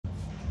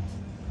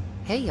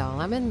Hey y'all,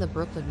 I'm in the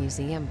Brooklyn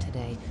Museum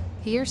today.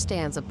 Here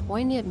stands a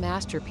poignant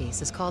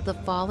masterpiece. It's called The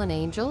Fallen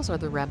Angels or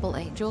The Rebel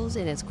Angels,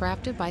 and it's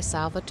crafted by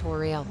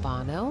Salvatore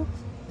Albano.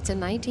 It's a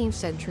 19th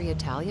century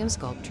Italian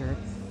sculpture,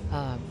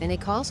 and it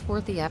calls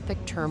forth the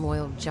epic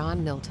turmoil of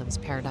John Milton's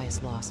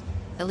Paradise Lost.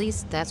 At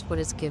least that's what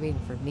it's giving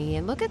for me.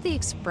 And look at the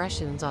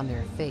expressions on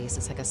their face.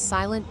 It's like a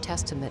silent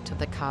testament to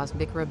the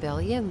cosmic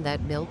rebellion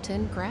that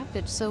Milton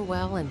crafted so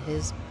well in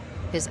his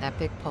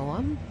epic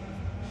poem.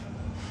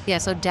 Yeah,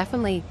 so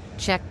definitely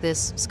check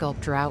this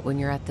sculpture out when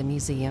you're at the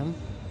museum.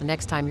 The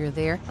next time you're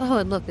there. Oh,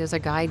 and look, there's a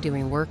guy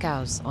doing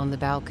workouts on the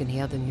balcony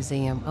of the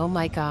museum. Oh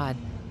my God.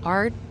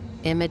 Art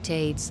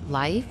imitates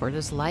life, or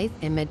does life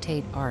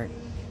imitate art?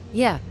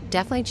 Yeah,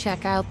 definitely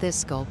check out this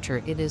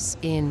sculpture. It is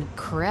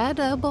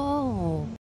incredible.